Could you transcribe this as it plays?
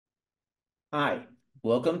Hi,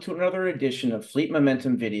 welcome to another edition of Fleet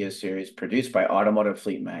Momentum video series produced by Automotive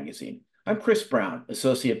Fleet magazine. I'm Chris Brown,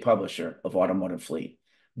 Associate Publisher of Automotive Fleet.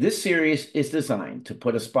 This series is designed to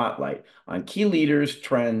put a spotlight on key leaders,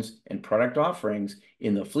 trends, and product offerings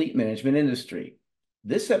in the fleet management industry.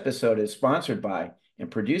 This episode is sponsored by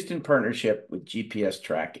and produced in partnership with GPS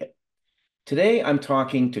Trackit. Today, I'm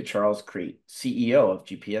talking to Charles Kriete, CEO of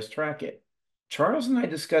GPS Trackit. Charles and I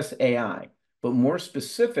discuss AI, but more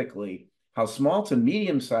specifically, how small to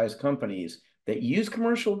medium-sized companies that use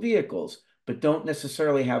commercial vehicles but don't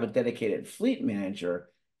necessarily have a dedicated fleet manager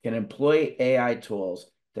can employ AI tools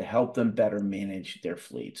to help them better manage their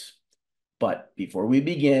fleets. But before we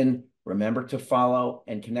begin, remember to follow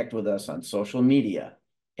and connect with us on social media,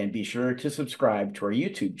 and be sure to subscribe to our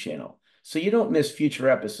YouTube channel so you don't miss future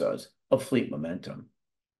episodes of Fleet Momentum.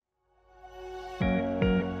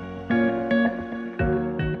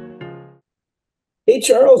 Hey,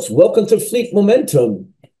 Charles, welcome to Fleet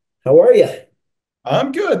Momentum. How are you?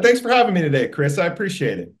 I'm good. Thanks for having me today, Chris. I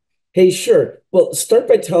appreciate it. Hey, sure. Well, start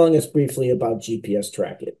by telling us briefly about GPS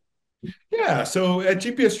Trackit. Yeah, so at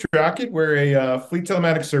GPS Trackit, we're a fleet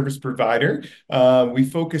telematics service provider. We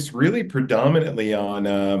focus really predominantly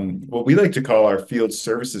on what we like to call our field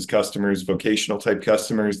services customers, vocational type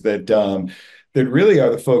customers that really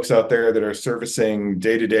are the folks out there that are servicing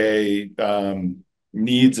day-to-day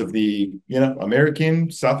needs of the American,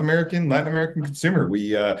 South American, Latin American consumer.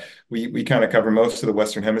 We kind of cover most of the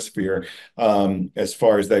Western Hemisphere as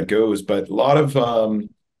far as that goes, but a lot of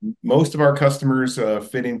most of our customers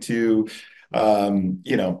fit into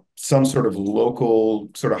some sort of local,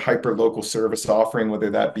 sort of hyper local service offering, whether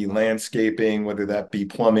that be landscaping, whether that be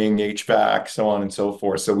plumbing, HVAC, so on and so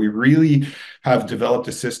forth. So we really have developed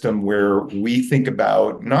a system where we think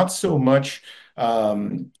about not so much uh,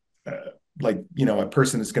 a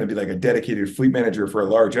person is going to be like a dedicated fleet manager for a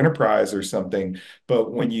large enterprise or something.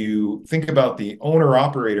 But when you think about the owner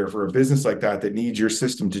operator for a business like that, that needs your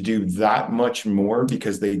system to do that much more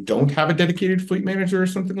because they don't have a dedicated fleet manager or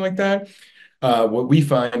something like that, what we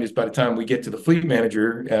find is by the time we get to the fleet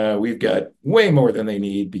manager, we've got way more than they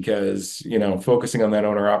need because, focusing on that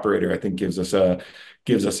owner operator, I think gives us a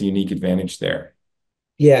unique advantage there.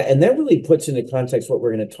 Yeah, and that really puts into context what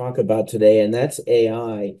we're going to talk about today, and that's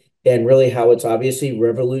AI and really how it's obviously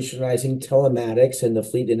revolutionizing telematics and the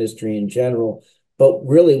fleet industry in general. But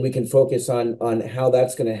really, we can focus on how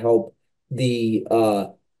that's going to help the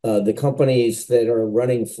companies that are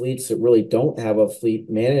running fleets that really don't have a fleet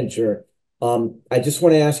manager. I just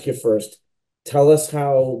want to ask you first, tell us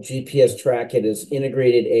how GPS Trackit has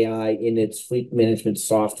integrated AI in its fleet management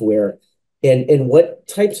software and what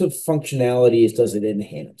types of functionalities does it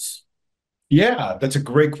enhance? Yeah, that's a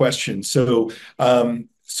great question. So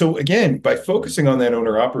again, by focusing on that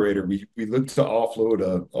owner operator, we look to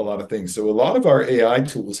offload a lot of things. So a lot of our AI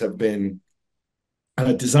tools have been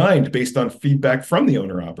designed based on feedback from the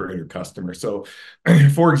owner operator customer. So,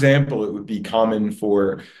 for example, it would be common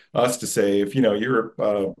for us to say, if you're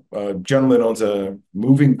a gentleman owns a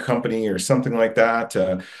moving company or something like that,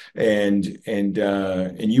 and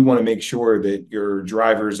you want to make sure that your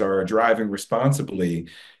drivers are driving responsibly.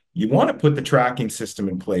 You want to put the tracking system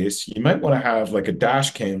in place. You might want to have like a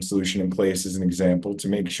dash cam solution in place as an example to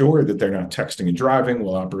make sure that they're not texting and driving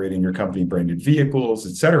while operating your company branded vehicles,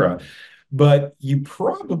 et cetera. But you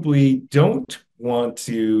probably don't want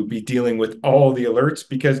to be dealing with all the alerts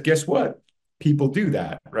because guess what? People do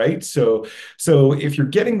that, right? So if you're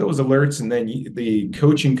getting those alerts and then the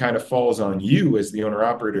coaching kind of falls on you as the owner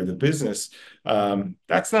operator of the business,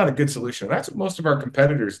 that's not a good solution. That's what most of our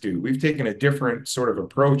competitors do. We've taken a different sort of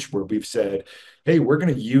approach where we've said, hey, we're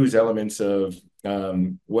going to use elements of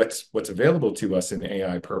what's available to us in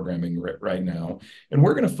AI programming right now. And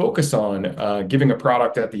we're going to focus on giving a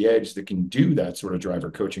product at the edge that can do that sort of driver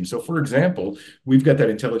coaching. So for example, we've got that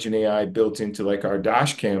intelligent AI built into like our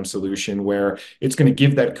dash cam solution where it's going to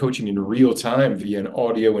give that coaching in real time via an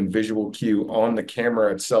audio and visual cue on the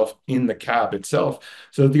camera itself in the cab itself.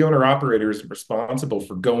 So that the owner operator is responsible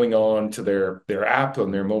for going on to their app on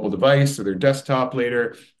their mobile device or their desktop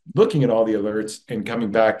later, looking at all the alerts and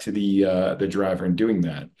coming back to the driver and doing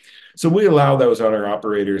that. So we allow those owner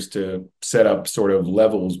operators to set up sort of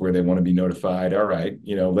levels where they want to be notified. All right,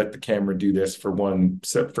 let the camera do this for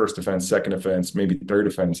first offense, second offense, maybe third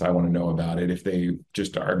offense. I want to know about it if they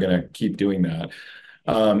just are going to keep doing that.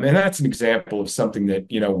 And that's an example of something that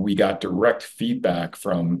we got direct feedback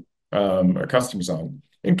from our customers on.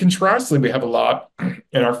 And contrastly, we have a lot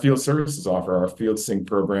in our field services offer, our field sync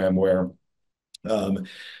program, where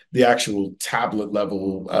the actual tablet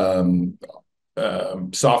level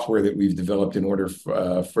software that we've developed in order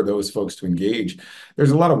for those folks to engage.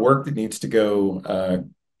 There's a lot of work that needs to go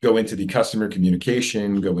into the customer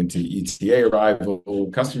communication, go into ETA arrival.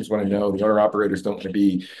 Customers want to know, the owner operators don't want to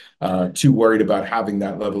be too worried about having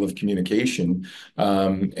that level of communication.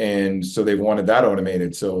 And so they've wanted that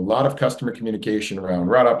automated. So a lot of customer communication around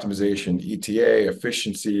route optimization, ETA,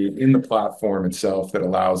 efficiency in the platform itself that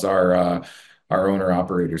allows our owner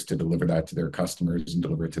operators to deliver that to their customers and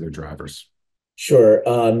deliver it to their drivers. Sure.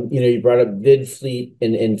 You brought up vid fleet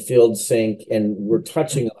and field sync, and we're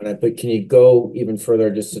touching on it, but can you go even further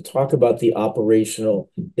just to talk about the operational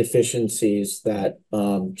efficiencies that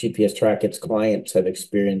GPS Trackit's clients have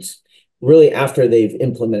experienced really after they've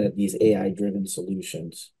implemented these AI-driven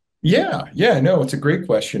solutions? Yeah, no, it's a great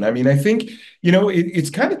question. I mean, I think,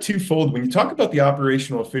 it's kind of twofold. When you talk about the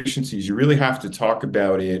operational efficiencies, you really have to talk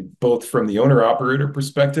about it both from the owner operator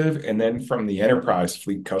perspective and then from the enterprise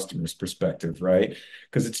fleet customer's perspective, right?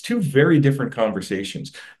 Because it's two very different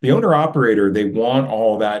conversations. The owner operator, they want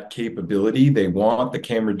all that capability. They want the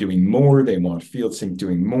camera doing more. They want field sync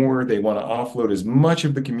doing more. They want to offload as much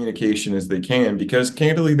of the communication as they can because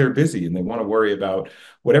candidly, they're busy and they want to worry about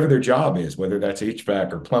whatever their job is, whether that's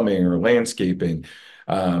HVAC or plumbing or landscaping,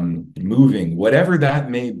 moving, whatever that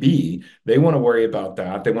may be, they want to worry about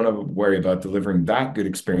that. They want to worry about delivering that good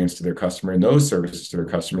experience to their customer and those services to their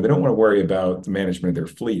customer. They don't want to worry about the management of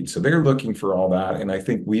their fleet. So they're looking for all that. And I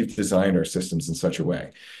think we've designed our systems in such a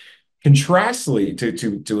way. Contrastly,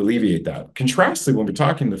 to alleviate that, contrastly, when we're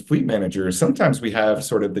talking to fleet managers, sometimes we have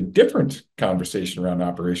sort of the different conversation around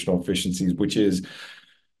operational efficiencies, which is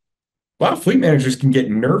a lot of fleet managers can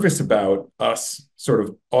get nervous about us sort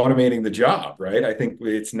of automating the job, right? I think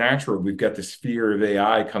it's natural. We've got this fear of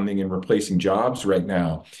AI coming and replacing jobs right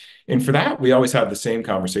now. And for that, we always have the same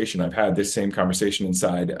conversation. I've had this same conversation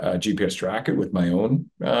inside GPS Trackit with my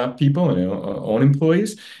own people and own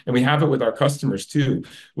employees. And we have it with our customers too,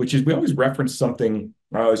 which is we always reference something.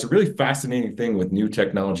 It's a really fascinating thing with new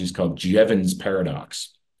technologies called Jevons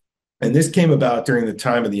paradox. And this came about during the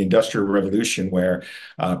time of the Industrial Revolution, where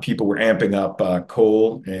people were amping up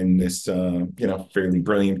coal, and this, fairly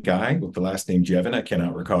brilliant guy with the last name Jevon, I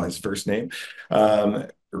cannot recall his first name,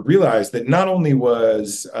 realized that not only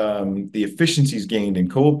was the efficiencies gained in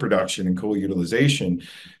coal production and coal utilization,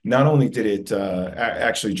 not only did it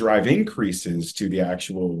actually drive increases to the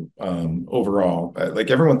actual overall, like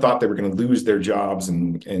everyone thought they were going to lose their jobs,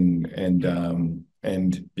 and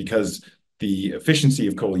because the efficiency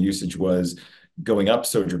of coal usage was going up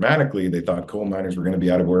so dramatically, they thought coal miners were going to be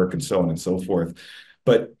out of work and so on and so forth.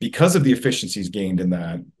 But because of the efficiencies gained in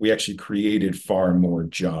that, we actually created far more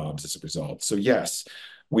jobs as a result. So yes,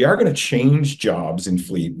 we are going to change jobs in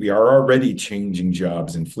fleet. We are already changing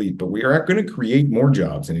jobs in fleet, but we are going to create more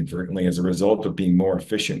jobs inadvertently as a result of being more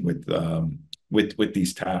efficient with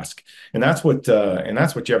these tasks. And that's what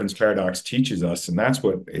Jevons paradox teaches us. And that's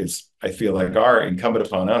what is, I feel like, are incumbent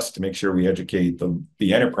upon us to make sure we educate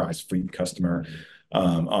the enterprise fleet customer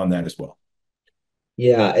on that as well.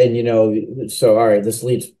 Yeah, and so all right, this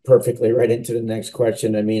leads perfectly right into the next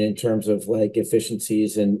question. I mean, in terms of like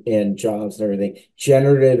efficiencies and jobs and everything,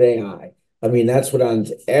 generative AI. I mean, that's what on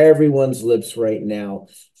everyone's lips right now.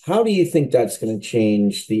 How do you think that's going to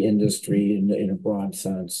change the industry in a broad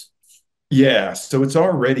sense? Yeah, so it's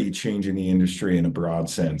already changing the industry in a broad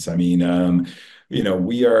sense. I mean,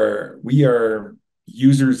 we are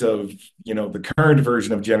users of the current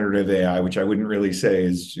version of generative AI, which I wouldn't really say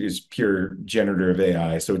is pure generative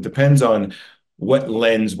AI. So it depends on what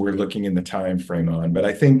lens we're looking in the time frame on. But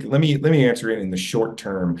I think let me answer it in the short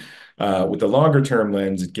term. With the longer term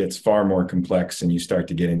lens, it gets far more complex, and you start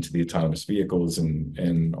to get into the autonomous vehicles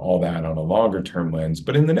and all that on a longer term lens.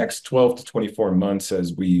 But in the next 12 to 24 months,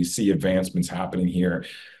 as we see advancements happening here,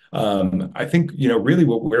 I think really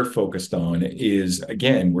what we're focused on is,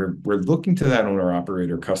 again, we're looking to that owner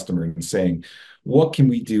operator customer and saying, what can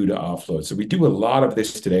we do to offload? So we do a lot of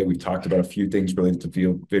this today. We've talked about a few things related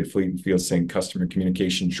to vid fleet and field sync, customer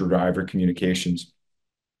communication, driver communications.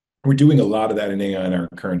 We're doing a lot of that in AI in our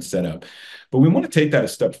current setup, but we want to take that a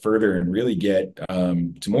step further and really get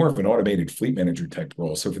to more of an automated fleet manager type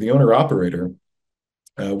role. So for the owner operator,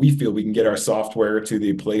 we feel we can get our software to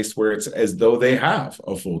the place where it's as though they have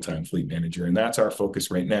a full-time fleet manager. And that's our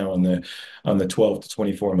focus right now on the 12 to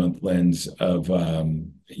 24 month lens of,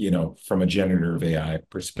 from a generative AI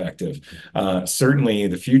perspective. Certainly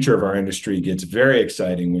the future of our industry gets very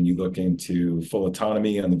exciting when you look into full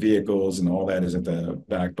autonomy on the vehicles, and all that is at the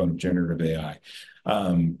backbone of generative AI.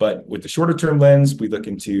 But with the shorter term lens, we look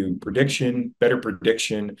into prediction,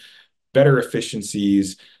 better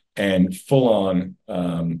efficiencies, and full-on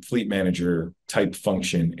fleet manager type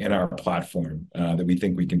function in our platform that we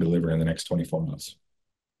think we can deliver in the next 24 months.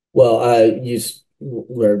 Well, you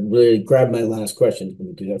really grabbed my last question. Let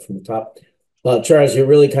me do that from the top. Charles, you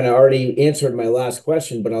really kind of already answered my last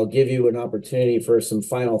question, but I'll give you an opportunity for some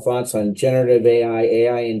final thoughts on generative AI,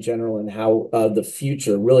 AI in general, and how the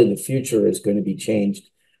future is going to be changed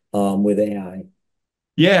with AI.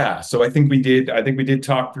 Yeah, so I think we did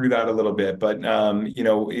talk through that a little bit, but you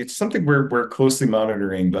know, it's something we're closely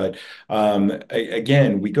monitoring. But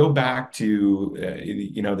again, we go back to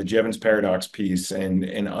you know, the Jevons paradox piece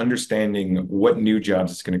and understanding what new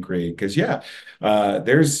jobs it's going to create. Because yeah,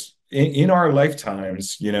 there's in our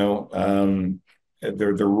lifetimes, you know,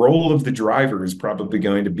 the role of the driver is probably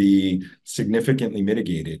going to be significantly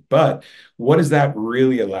mitigated. But what does that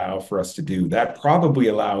really allow for us to do? That probably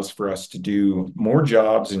allows for us to do more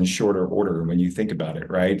jobs in shorter order when you think about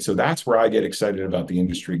it, right? So that's where I get excited about the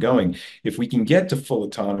industry going. If we can get to full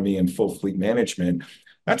autonomy and full fleet management,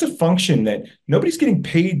 that's a function that nobody's getting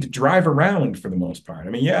paid to drive around for the most part.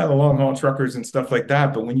 I mean, yeah, the long haul truckers and stuff like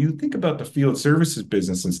that. But when you think about the field services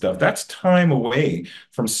business and stuff, that's time away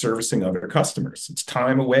from servicing other customers. It's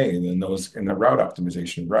time away in the route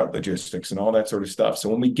optimization, route logistics, and all that sort of stuff. So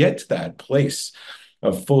when we get to that place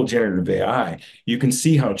of full generative AI, you can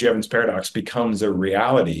see how Jevons paradox becomes a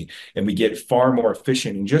reality, and we get far more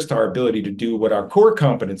efficient in just our ability to do what our core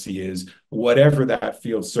competency is, whatever that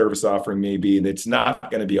field service offering may be, that's not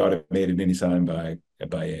going to be automated anytime by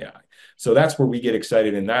AI. So that's where we get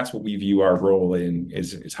excited, and that's what we view our role in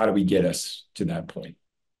is how do we get us to that point.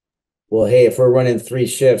 Well, hey, if we're running 3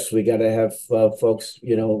 shifts, we got to have folks,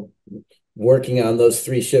 you know, working on those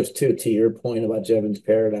 3 shifts too. To your point about Jevons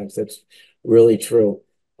paradox, that's really true.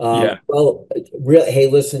 Yeah. Well, hey,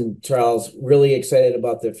 listen, Charles, really excited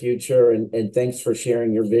about the future, and thanks for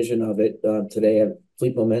sharing your vision of it today at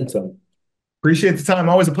Fleet Momentum. Appreciate the time.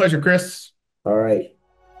 Always a pleasure, Chris. All right.